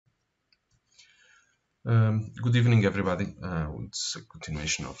Good evening, everybody. It's a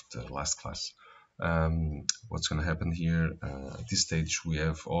continuation of the last class. What's going to happen here? At this stage, we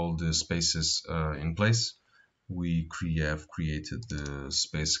have all the spaces in place. We have created the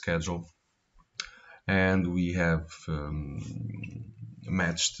space schedule, and we have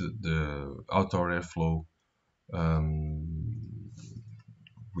matched the outdoor airflow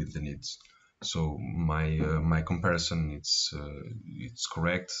with the needs. So my comparison it's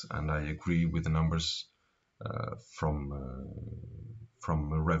correct, and I agree with the numbers from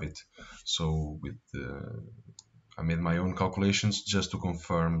Revit. So I made my own calculations just to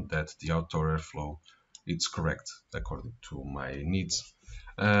confirm that the outdoor airflow it's correct according to my needs.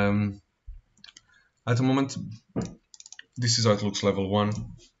 At the moment, this is how it looks level 1.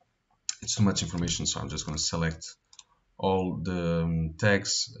 It's too much information, so I'm just going to select all the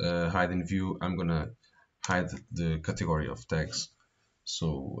tags, hide in view. I'm going to hide the category of tags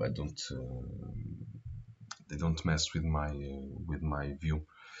so they don't mess with my view.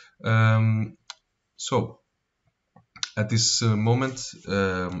 So at this moment,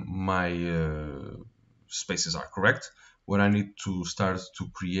 my spaces are correct. What I need to start to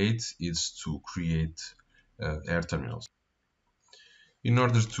create is to create air terminals. In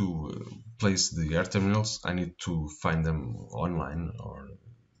order to place the air terminals, I need to find them online or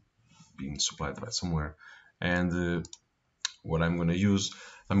being supplied by somewhere. And what I'm going to use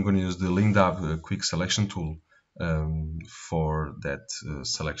the Lindab quick selection tool for that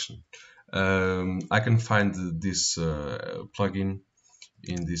selection. I can find this plugin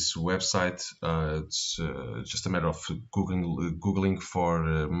in this website. It's just a matter of googling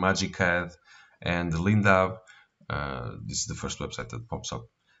for MagicCAD and Lindab. This is the first website that pops up,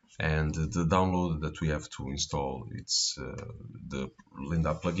 and the download that we have to install it's the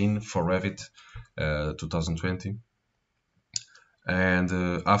Lindab plugin for Revit 2020. And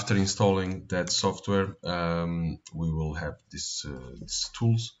after installing that software, we will have these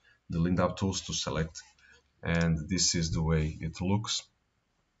tools, the Lindab tools to select, and this is the way it looks.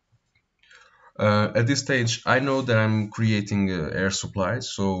 At this stage, I know that I'm creating air supply,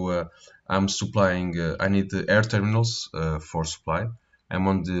 so I'm supplying, I need the air terminals for supply. I'm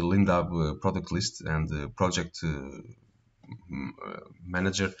on the Lindab product list and the project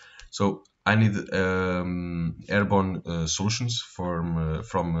manager. So I need airborne solutions from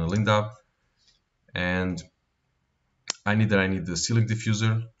Lindab, and I need the ceiling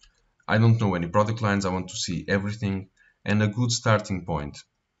diffuser. I don't know any product lines. I want to see everything, and a good starting point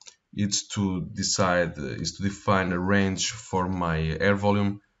is to define a range for my air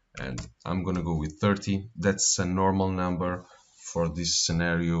volume, and I'm gonna go with 30. That's a normal number for this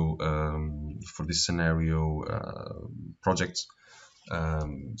scenario projects.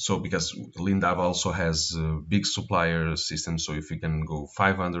 So because Lindab also has a big supplier system, so if we can go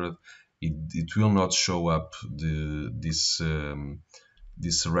 500, it will not show up this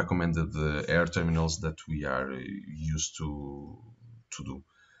recommended air terminals that we are used to do.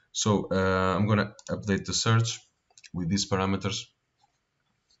 So I'm gonna update the search with these parameters,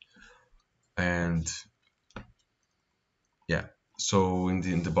 and yeah. So in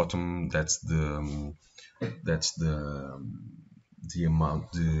the bottom, that's the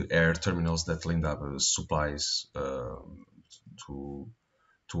amount, the air terminals that Lindab supplies to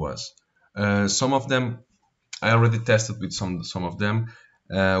us. Some of them I already tested with some of them.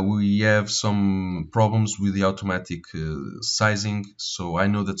 We have some problems with the automatic sizing, so I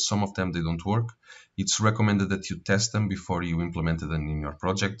know that some of them they don't work. It's recommended that you test them before you implement them in your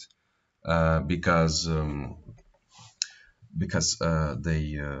project because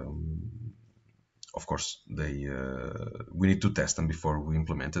they of course they we need to test them before we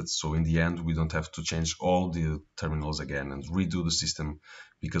implement it, so in the end we don't have to change all the terminals again and redo the system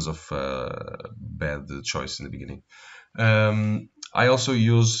because of bad choice in the beginning. I also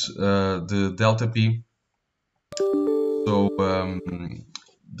use the delta P. So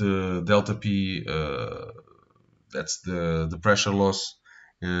the delta P, that's the pressure loss,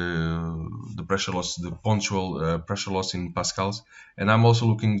 the punctual pressure loss in pascals. And I'm also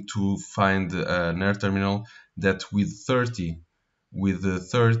looking to find an air terminal that with 30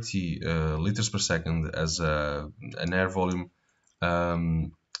 liters per second as an air volume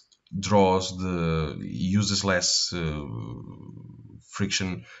uses less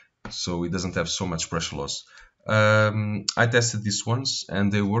friction, so it doesn't have so much pressure loss. I tested this once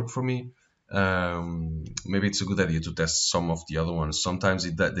and they work for me. Maybe it's a good idea to test some of the other ones. Sometimes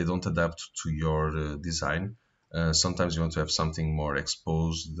they don't adapt to your design. Sometimes you want to have something more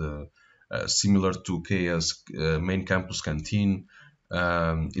exposed, similar to KEA's main campus canteen.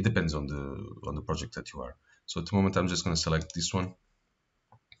 It depends on the project that you are. So at the moment I'm just going to select this one.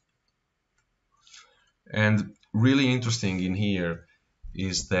 And really interesting in here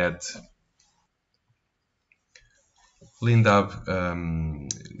is that Lindab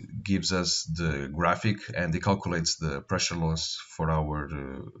gives us the graphic and it calculates the pressure loss for our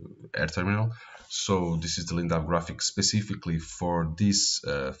air terminal. So this is the Lindab graphic specifically for this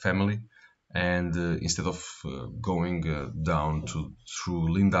family. And instead of going down through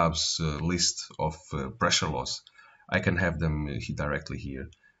Lindab's list of pressure loss, I can have them directly here.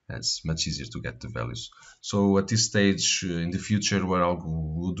 It's much easier to get the values. So at this stage in the future, what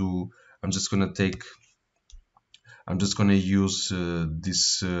will do, I'm just gonna take I'm just going to use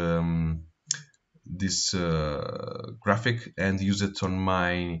this graphic and use it on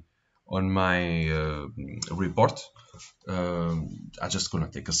my report. I'm just going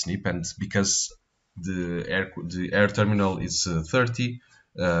to take a snip, and because the air terminal is 30,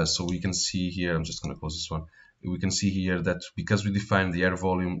 so we can see here. I'm just going to close this one. We can see here that because we define the air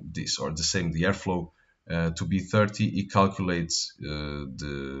volume, the airflow to be 30, it calculates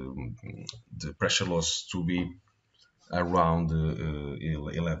the pressure loss to be around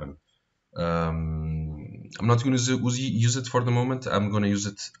 11. I'm not going to use it for the moment. I'm going to use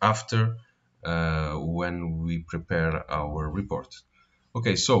it after when we prepare our report.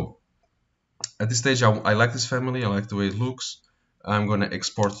 Okay, so at this stage, I like this family. I like the way it looks. I'm going to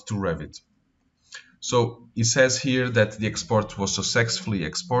export to Revit. So it says here that the export was successfully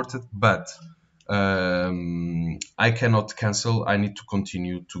exported, but I cannot cancel. I need to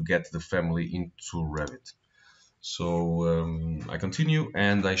continue to get the family into Revit. So I continue,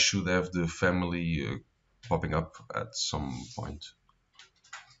 and I should have the family popping up at some point.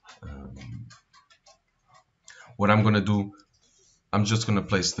 What I'm gonna do, I'm just gonna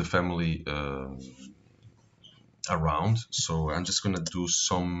place the family around. So I'm just gonna do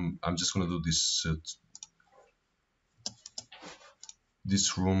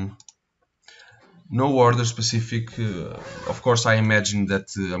this room. No order specific. Of course, I imagine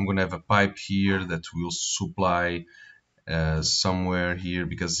that I'm gonna have a pipe here that will supply somewhere here,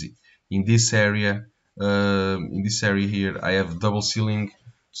 because in this area here I have double ceiling,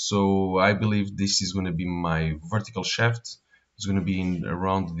 so I believe this is going to be my vertical shaft. It's going to be in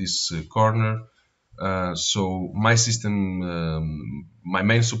around this corner. So my system, my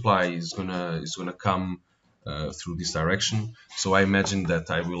main supply is gonna come through this direction. So I imagine that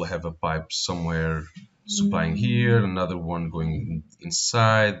I will have a pipe somewhere supplying here, another one going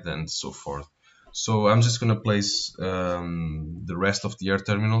inside, and so forth. So I'm just gonna place the rest of the air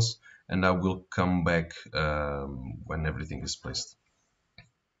terminals, and I will come back when everything is placed.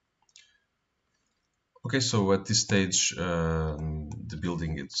 Okay, so at this stage, the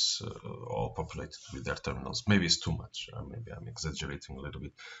building is all populated with air terminals. Maybe it's too much. Maybe I'm exaggerating a little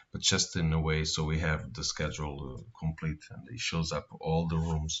bit, but just in a way, so we have the schedule complete, and it shows up all the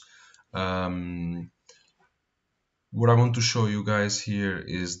rooms. What I want to show you guys here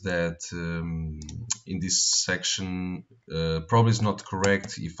is that in this section, probably is not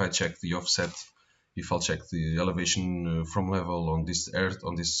correct if I check the offset. If I'll check the elevation from level on this air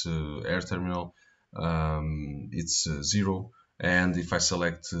terminal, it's 0, and if I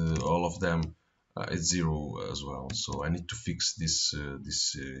select all of them, it's 0 as well. So I need to fix this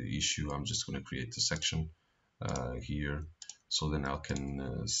issue. I'm just going to create a section here, so then I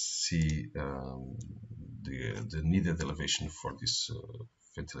can see the needed elevation for this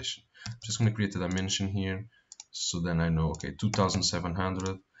ventilation. I'm just going to create a dimension here, so then I know, okay,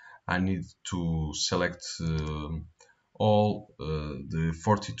 2700. I need to select all the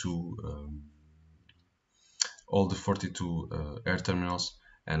 42 air terminals,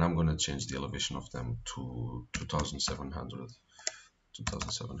 and I'm going to change the elevation of them to 2700,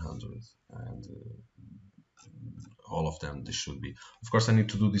 and all of them, this should be. Of course, I need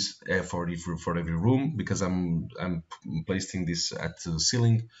to do this for every room, because I'm placing this at the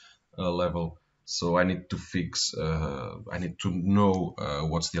ceiling level. So I need to fix. I need to know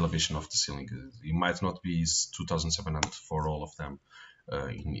what's the elevation of the ceiling. It might not be 2700 for all of them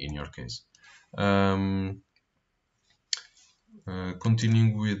in your case.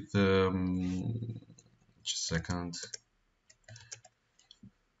 Continuing with just a second.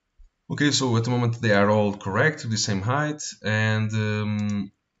 Okay, so at the moment they are all correct, the same height, and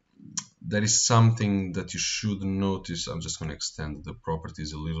there is something that you should notice. I'm just going to extend the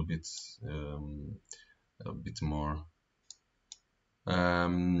properties a little bit more.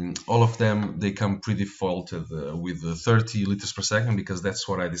 All of them, they come pre-defaulted with 30 liters per second, because that's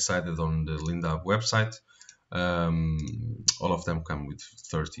what I decided on the Lindab website. All of them come with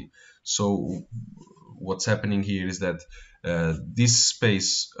 30. So what's happening here is that this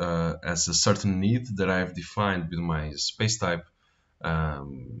space has a certain need that I have defined with my space type.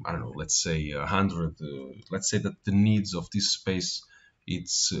 I don't know, let's say 100. Let's say that the needs of this space,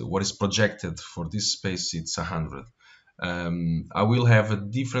 it's what is projected for this space, it's 100. I will have a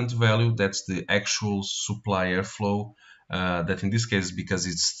different value, that's the actual supply airflow, that in this case, because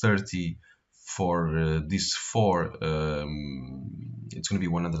it's 30 for this 4, it's going to be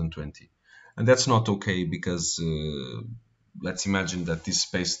 120. And that's not okay, because let's imagine that this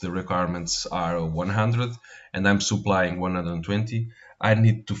space, the requirements are 100 and I'm supplying 120. I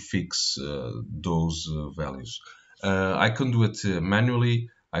need to fix those values. I can do it manually.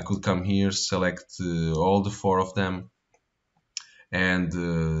 I could come here, select all the 4 of them, and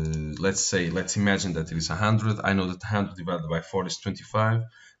let's imagine that it is 100. I know that 100 divided by 4 is 25,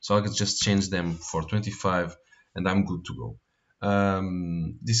 so I can just change them for 25 and I'm good to go.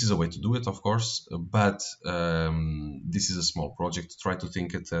 This is a way to do it, of course, but this is a small project. Try to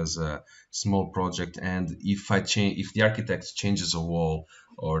think it as a small project, and if the architect changes a wall,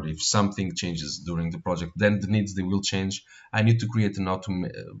 or if something changes during the project, then the needs, they will change. I need to create not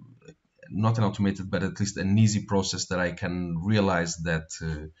an automated, but at least an easy process that I can realize that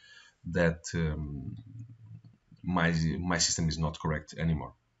my system is not correct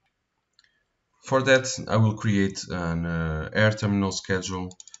anymore. For that, I will create an air terminal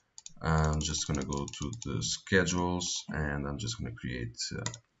schedule. I'm just going to go to the schedules, and I'm just going to create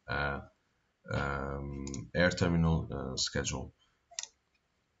air terminal schedule.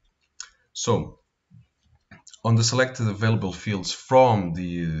 So on the selected available fields from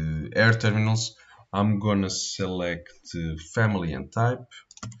the air terminals, I'm going to select family and type.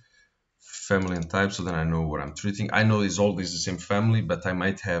 So then I know what I'm treating. I know it's always the same family, but I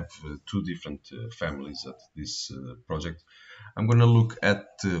might have 2 different families at this project. I'm going to look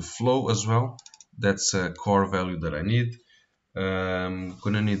at the flow as well. That's a core value that I need. I'm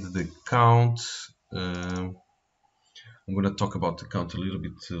going to need the count. I'm going to talk about the count a little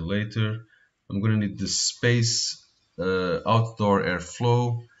bit later. I'm going to need the space, outdoor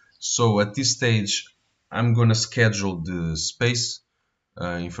airflow. So at this stage, I'm going to schedule the space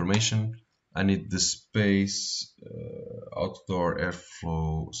information. I need the space, outdoor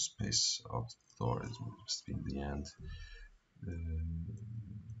airflow, space outdoor, it must be in the end.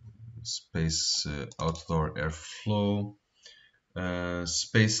 Space outdoor airflow.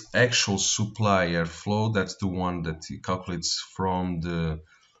 Space actual supply airflow, that's the one that it calculates from the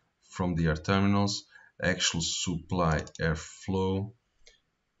air terminals. Actual supply airflow,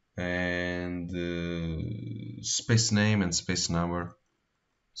 and space name and space number.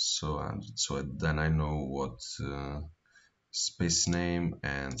 So then I know what space name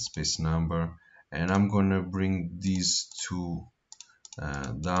and space number, and I'm gonna bring these 2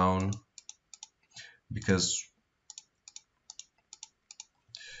 down, because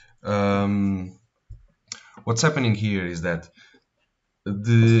what's happening here is that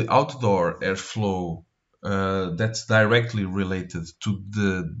the outdoor airflow, that's directly related to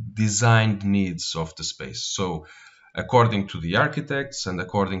the designed needs of the space. So according to the architects and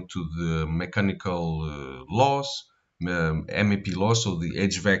according to the mechanical laws, MEP law, so the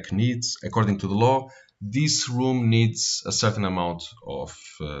HVAC needs, according to the law, this room needs a certain amount of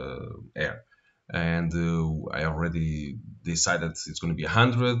air. And I already decided it's going to be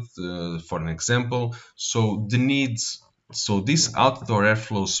 100 for an example. So the needs, so this outdoor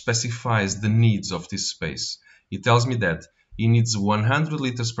airflow specifies the needs of this space. It tells me that it needs 100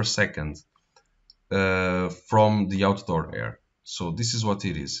 liters per second from the outdoor air. So this is what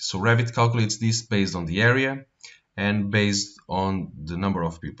it is. So Revit calculates this based on the area and based on the number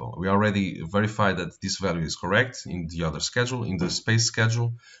of people. We already verified that this value is correct in the other schedule, in the space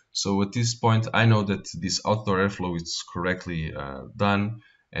schedule. So at this point, I know that this outdoor airflow is correctly done,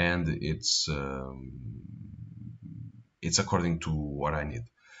 and it's according to what I need.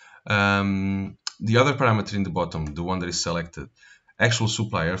 The other parameter in the bottom, the one that is selected, actual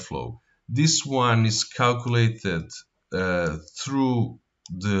supply airflow, this one is calculated through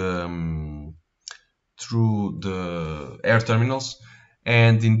the air terminals,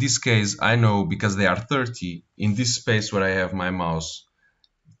 and in this case I know, because they are 30 in this space where I have my mouse,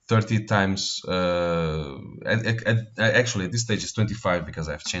 30 times actually at this stage it's 25 because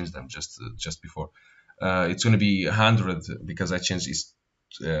I've changed them just before. It's going to be 100 because I changed it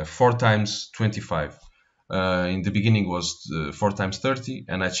 4 times 25. In the beginning was 4 times 30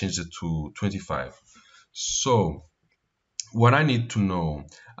 and I changed it to 25. So what I need to know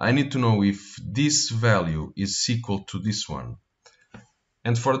if this value is equal to this one.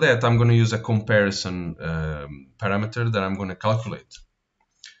 And for that, I'm going to use a comparison parameter that I'm going to calculate.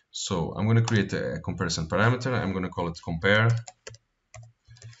 So I'm going to create a comparison parameter. I'm going to call it compare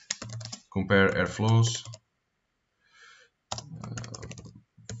airflows.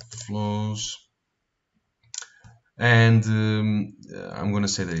 airflows, and I'm gonna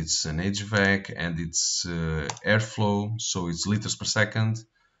say that it's an HVAC and it's airflow, so it's liters per second.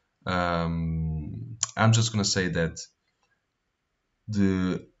 I'm just gonna say that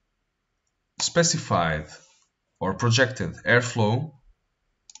the specified or projected airflow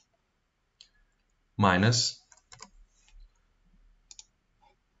minus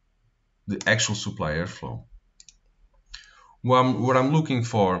the actual supply airflow. What I'm looking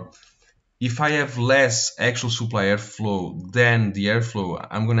for, if I have less actual supply airflow than the airflow,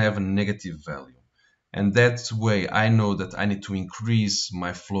 I'm going to have a negative value. And that way I know that I need to increase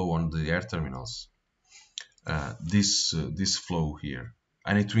my flow on the air terminals. This flow here.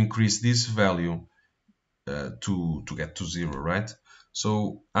 I need to increase this value to get to 0, right?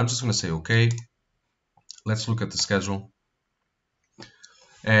 So I'm just going to say, okay, let's look at the schedule.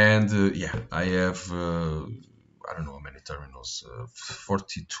 And yeah, I have, I don't know how many terminals,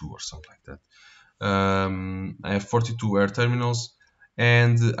 42 or something like that. I have 42 air terminals,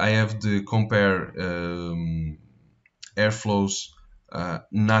 and I have the compare airflows.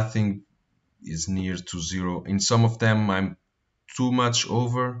 Nothing is near to 0. In some of them, I'm too much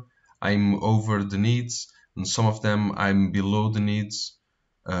over. I'm over the needs. In some of them, I'm below the needs.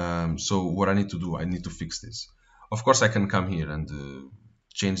 So what I need to do, I need to fix this. Of course, I can come here and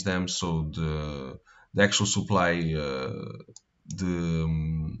change them so the actual supply, the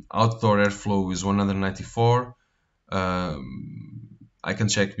outdoor airflow is 194. I can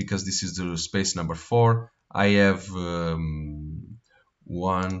check because this is the space number 4. I have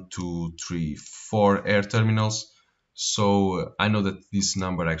 1, 2, 3, 4 air terminals, so I know that this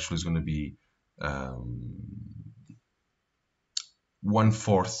number actually is going to be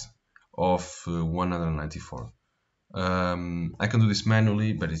 1/4 of 194. I can do this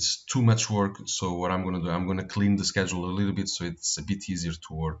manually, but it's too much work. So what I'm going to do, I'm going to clean the schedule a little bit so it's a bit easier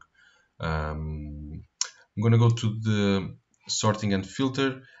to work. I'm going to go to the sorting and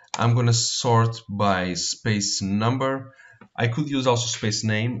filter. I'm going to sort by space number. I could use also space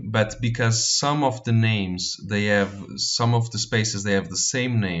name, but because some of the names, some of the spaces they have the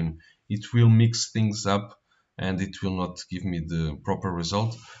same name, it will mix things up and it will not give me the proper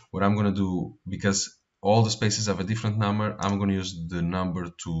result. What I'm going to do, because all the spaces have a different number, I'm going to use the number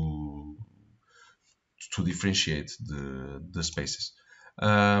to differentiate the spaces.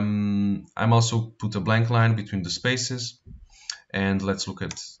 I'm also put a blank line between the spaces, and let's look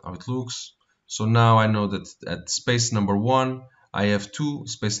at how it looks. So now I know that at space number 1 I have 2,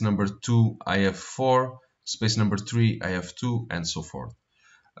 space number 2 I have 4, space number 3 I have 2, and so forth.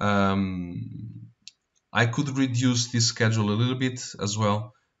 I could reduce this schedule a little bit as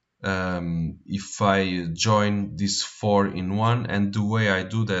well if I join this 4 in 1, and the way I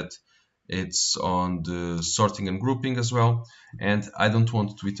do that, it's on the sorting and grouping as well, and I don't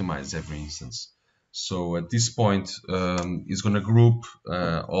want to itemize every instance. So at this point, it's going to group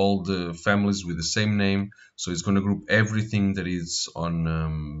all the families with the same name. So it's going to group everything that is on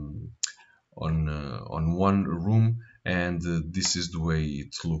one room, and this is the way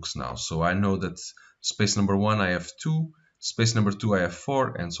it looks now. So I know that space number 1 I have 2, space number 2 I have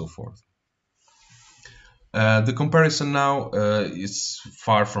 4, and so forth. The comparison now is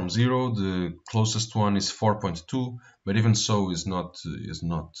far from 0. The closest one is 4.2, but even so is not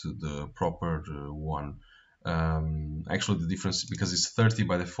the proper one. Actually, the difference, because it's 30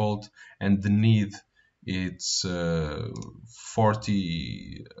 by default, and the need it's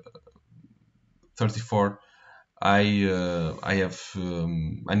 40, 34. I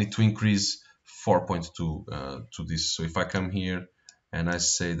need to increase 4.2 to this. So if I come here and I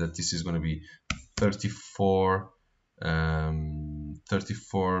say that this is going to be 34,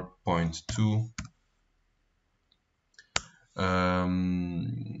 34.2,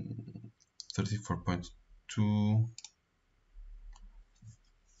 34.2.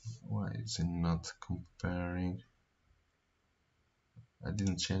 Why is it not comparing? I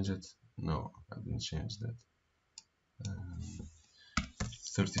didn't change it. No, I didn't change that.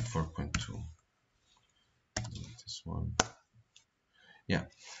 34.2. This one. Yeah.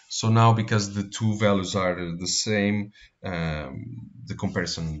 So now, because the two values are the same, the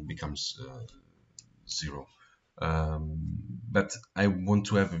comparison becomes 0. But I want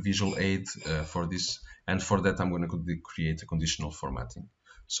to have a visual aid for this, and for that I'm going to create a conditional formatting.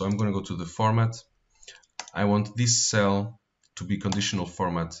 So I'm going to go to the format. I want this cell to be conditional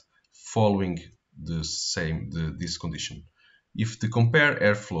format following this condition. If the compare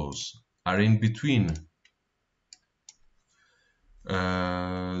airflows are in between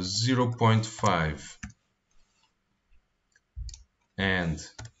 0.5 and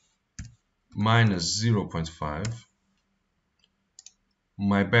minus 0.5,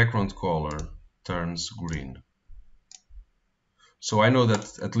 my background color turns green. So I know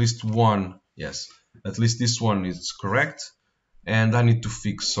that at least one, yes, at least this one is correct, and I need to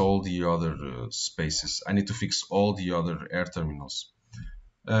fix all the other spaces. I need to fix all the other air terminals.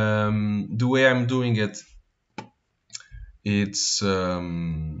 The way I'm doing it, it's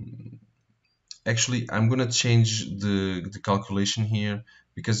actually I'm gonna change the calculation here,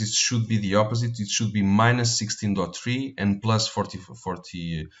 because it should be the opposite. It should be minus 16.3 and plus 40,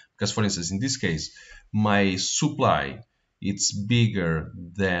 because for instance in this case my supply it's bigger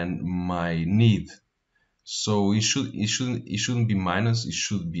than my need, so it shouldn't be minus, it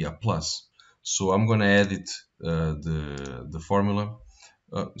should be a plus. So I'm gonna edit the formula.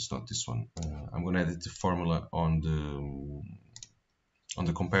 It's not this one. I'm gonna edit the formula on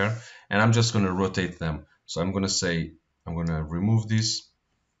the compare, and I'm just gonna rotate them. So I'm gonna say I'm gonna remove this,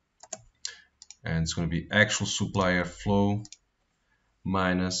 and it's gonna be actual supply airflow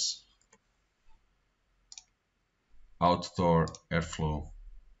minus outdoor airflow,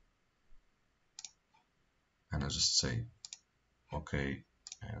 and I just say okay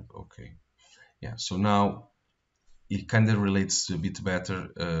and okay. Yeah, so now it kind of relates a bit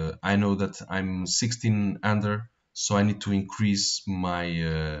better. I know that I'm 16 under, so I need to increase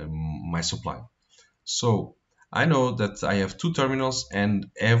my supply. So I know that I have two terminals, and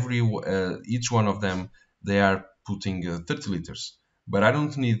each one of them they are putting 30 liters, but I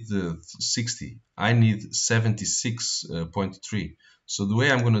don't need the 60. I need 76.3. So the way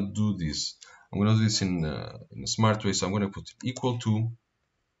I'm going to do this, I'm going to do this in a smart way. So I'm going to put equal to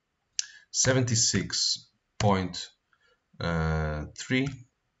 76.3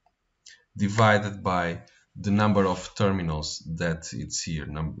 divided by the number of terminals that it's here,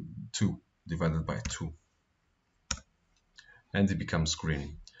 number 2 divided by 2, and it becomes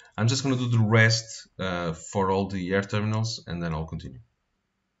green. I'm just going to do the rest for all the air terminals, and then I'll continue.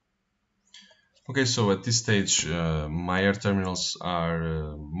 Okay, so at this stage my air terminals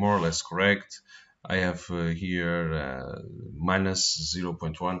are more or less correct. I have here minus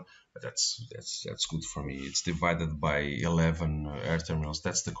 0.1, but that's good for me. It's divided by 11 air terminals.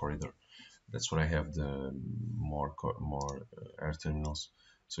 That's the corridor. That's where I have the more air terminals.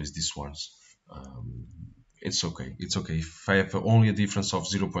 So it's these ones. It's okay. It's okay. If I have only a difference of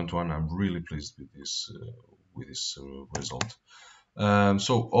 0.1, I'm really pleased with this result.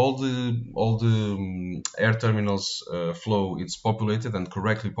 So all the air terminals flow, it's populated and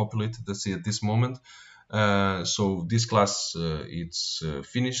correctly populated. Let's see at this moment. So this class it's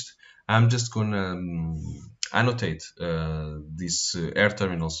finished. I'm just gonna annotate these air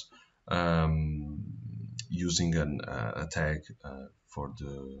terminals using a tag for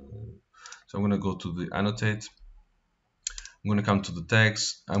the. So I'm gonna go to the annotate. I'm gonna come to the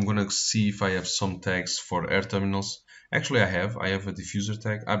tags. I'm gonna see if I have some tags for air terminals. Actually, I have a diffuser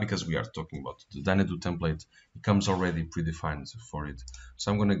tag. Because we are talking about the Dynado template, it comes already predefined for it. So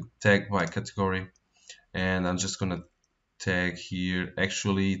I'm gonna tag by category, and I'm just gonna tag here.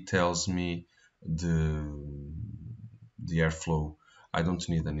 Actually, it tells me the airflow. I don't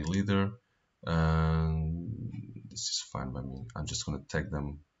need any leader. This is fine by me. I'm just gonna tag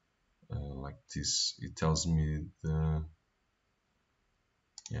them like this. It tells me the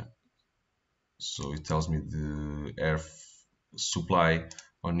so it tells me the air supply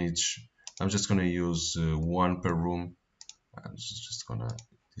on each. I'm just gonna use one per room. I'm just gonna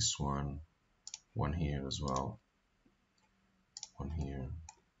this one here as well, one here.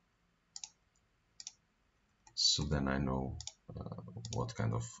 So then I know what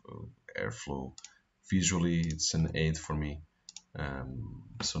kind of airflow. Visually, it's an 8 for me.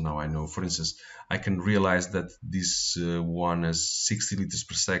 So now I know, for instance, I can realize that this one has 60 liters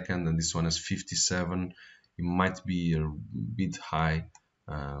per second and this one has 57. It might be a bit high,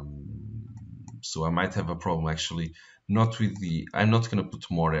 so I might have a problem actually. Not with the, I'm not going to put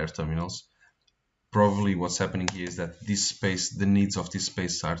more air terminals. Probably what's happening here is that this space, the needs of this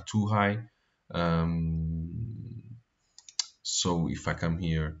space are too high. So if I come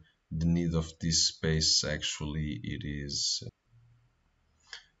here, the need of this space actually it is.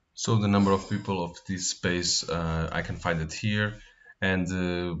 So the number of people of this space, I can find it here, and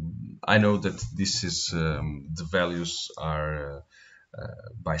I know that this is the values are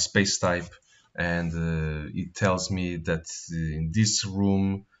by space type, and it tells me that in this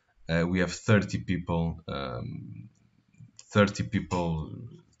room we have 30 people,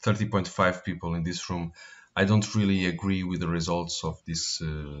 30.5 people in this room. I don't really agree with the results of this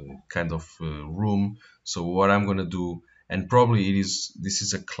kind of room. So what I'm gonna do, and probably this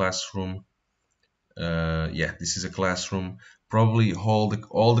is a classroom. Yeah, this is a classroom. Probably all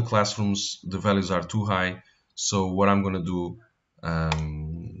the classrooms, the values are too high. So what I'm gonna do,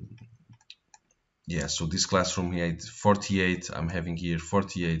 Yeah, so this classroom here, 48, I'm having here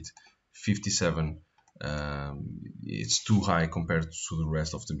 48, 57. It's too high compared to the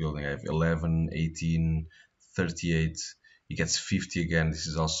rest of the building. I have 11, 18, 38. It gets 50 again. This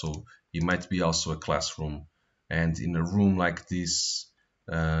is also, it might be also a classroom. And in a room like this,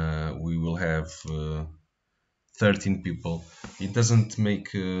 we will have 13 people. It doesn't make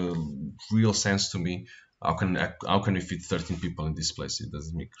real sense to me. How can we fit 13 people in this place? It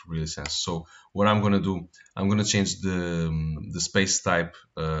doesn't make real sense. So what I'm gonna do, I'm gonna change the space type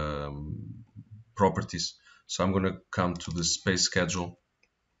properties. So I'm gonna come to the space schedule,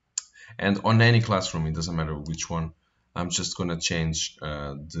 and on any classroom, it doesn't matter which one, I'm just gonna change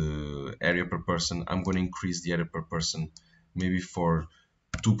the area per person. I'm gonna increase the area per person, maybe for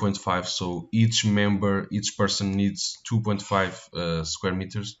 2.5. So each person needs 2.5 square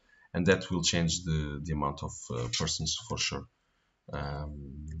meters, and that will change the amount of persons for sure.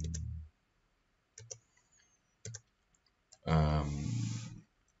 Um, um,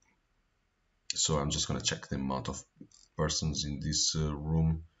 so I'm just gonna check the amount of persons in this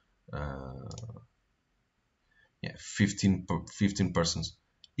room. Uh, yeah, 15 persons.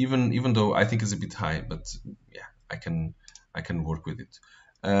 Even though I think it's a bit high, but yeah, I can work with it.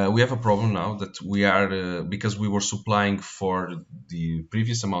 We have a problem now that we are because we were supplying for the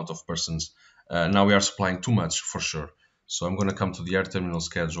previous amount of persons. Now we are supplying too much for sure. So I'm going to come to the air terminal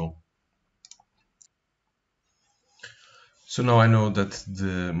schedule. So now I know that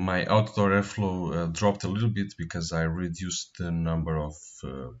my outdoor airflow dropped a little bit because I reduced the number of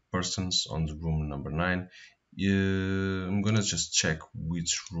persons on the room number 9. I'm gonna just check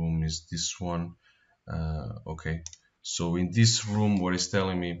which room is this one. Okay, so in this room, what is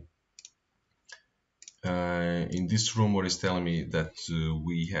telling me? What is telling me that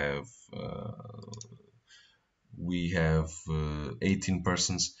we have 18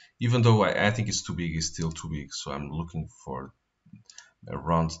 persons. Even though I think it's too big, it's still too big. So I'm looking for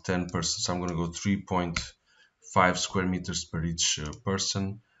around 10 persons. I'm gonna go 3.5 square meters per each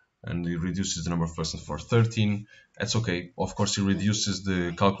person, and it reduces the number of persons for 13. That's okay. Of course, it reduces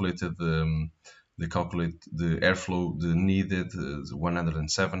the airflow, the needed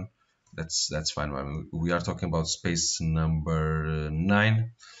 107. That's fine. I mean, we are talking about space number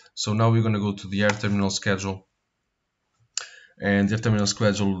 9. So now we're going to go to the air terminal schedule. And the terminal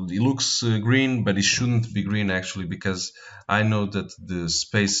schedule, it looks green, but it shouldn't be green actually, because I know that the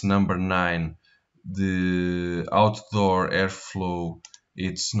space number 9, the outdoor airflow,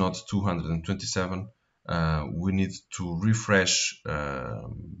 it's not 227. We need to refresh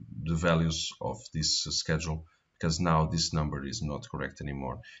the values of this schedule, because now this number is not correct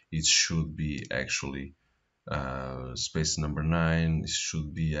anymore. It should be actually space number 9, it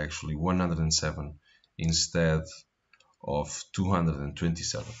should be actually 107 instead of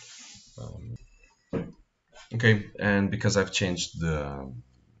 227. Okay, and because I've changed the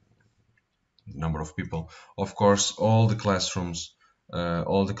number of people, of course all the classrooms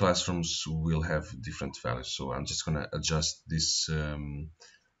will have different values. So I'm just going to adjust this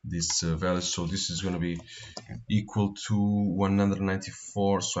value. So this is going to be equal to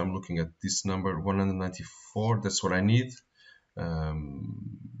 194. So I'm looking at this number 194. That's what I need.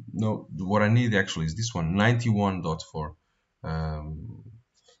 No, what I need actually is this one, 91.4.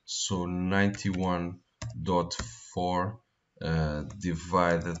 So 91.4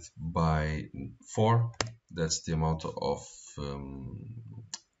 divided by 4, that's the amount of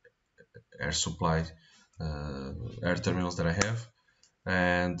air supply air terminals that I have,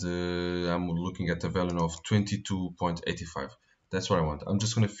 and I'm looking at a value of 22.85. That's what I want. I'm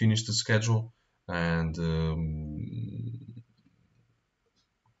just going to finish the schedule, and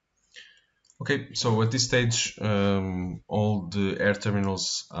okay, so at this stage, all the air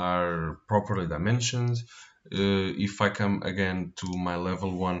terminals are properly dimensioned. If I come again to my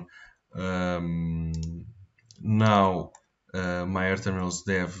level 1, now my air terminals,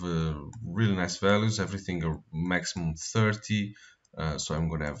 they have really nice values, everything are maximum 30, so I'm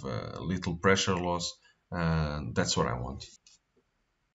going to have a little pressure loss. That's what I want.